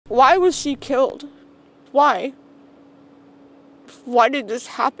Why was she killed? Why? Why did this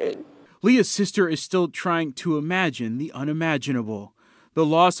happen? Leah's sister is still trying to imagine the unimaginable. The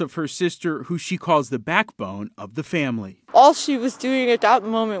loss of her sister, who she calls the backbone of the family. All she was doing at that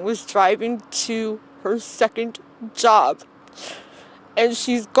moment was driving to her second job. And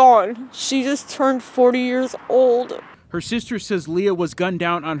she's gone. She just turned 40 years old. Her sister says Leah was gunned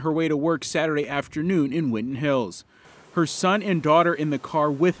down on her way to work Saturday afternoon in Winton Hills. Her son and daughter in the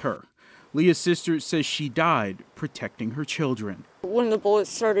car with her. Leah's sister says she died protecting her children. When the bullets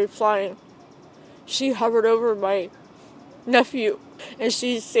started flying, she hovered over my nephew and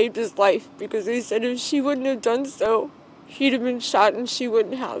she saved his life, because they said if she wouldn't have done so, he'd have been shot and she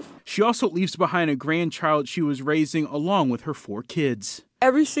wouldn't have. She also leaves behind a grandchild she was raising along with her 4 kids.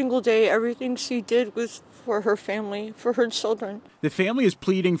 Every single day, everything she did was for her family, for her children. The family is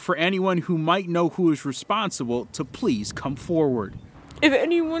pleading for anyone who might know who is responsible to please come forward. If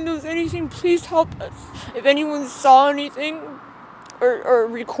anyone knows anything, please help us. If anyone saw anything or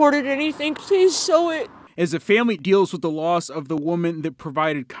recorded anything, please show it. As the family deals with the loss of the woman that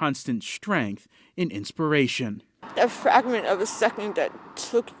provided constant strength and inspiration. That fragment of a second that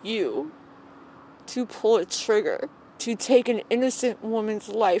took you to pull a trigger, to take an innocent woman's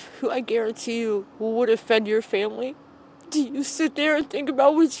life, who I guarantee you would have fed your family. Do you sit there and think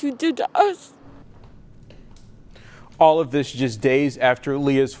about what you did to us? All of this just days after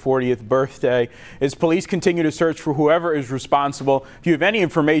Leah's 40th birthday. As police continue to search for whoever is responsible. If you have any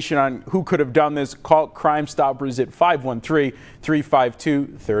information on who could have done this, call Crime Stoppers at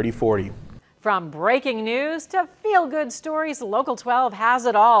 513-352-3040. From breaking news to feel-good stories, Local 12 has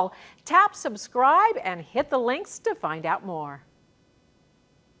it all. Tap subscribe and hit the links to find out more.